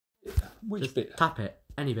Which Just bit? Tap it.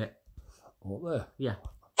 Any bit. What, there? Yeah.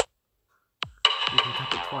 You can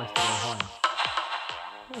tap it twice to go higher.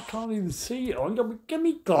 I can't even see it on. Give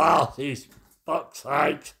me glasses. Fuck's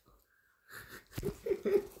sake.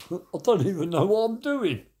 I don't even know what I'm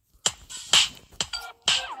doing.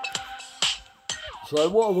 So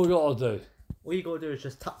what have I got to do? All you got to do is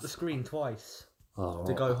just tap the screen twice Oh,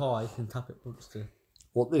 to right. go high, and tap it once to...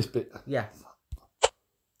 What, this bit? Yeah.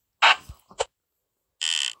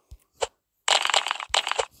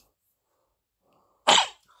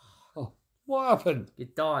 Oh, what happened? You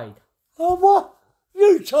died. Oh, what?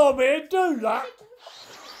 You told me to do that.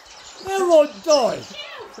 How I died?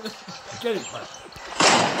 Get it back.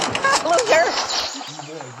 Loser!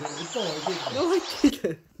 No, I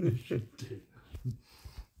didn't. You did.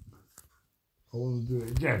 I want to do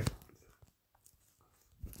it again.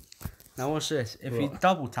 Now watch this. If you Right.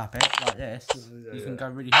 double tap it like this, you can go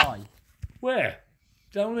really high. Where?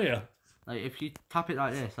 Down here? Like if you tap it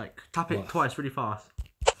like this, like tap it Right. twice really fast.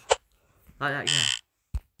 Like that, yeah.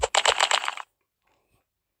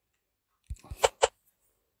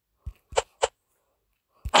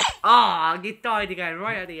 Ah, you died again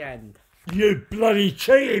right at the end. You bloody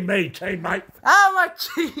cheating me, teammate. How am I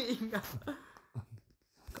cheating?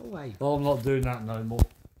 Go away. Oh, I'm not doing that no more.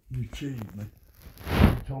 You cheated me.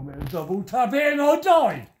 You told me to double tap it and I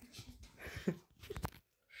died.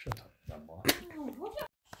 Shut up, don't mind.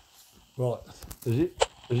 Right, is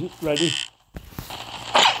it ready?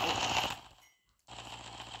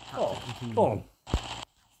 Oh, go on.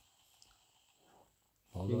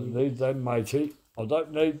 I don't need them, matey. I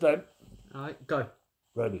don't need them. Alright, go.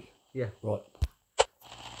 Ready? Yeah. Right.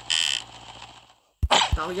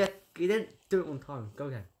 No, yeah, you didn't do it on time. Go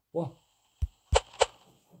again. What?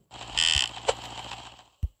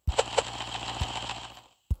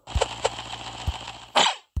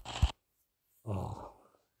 Oh.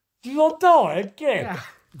 Did I die again? Yeah.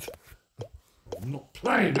 I'm not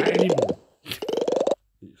playing that anymore.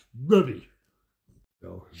 It's rubbish.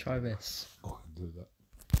 Oh, Try this. I can do that.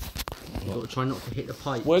 You've got to try not to hit the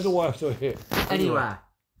pipe. Where do I have to hit? Anywhere.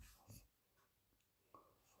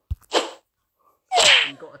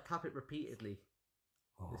 You've got to tap it repeatedly.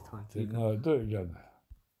 This time. No, do it again.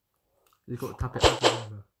 You've got to tap it over and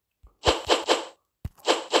over.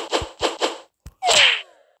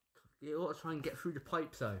 You've got to try and get through the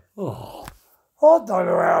pipes though. Oh, I don't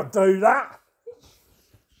know how to do that.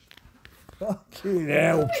 Fucking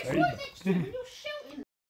hell, Chief. You're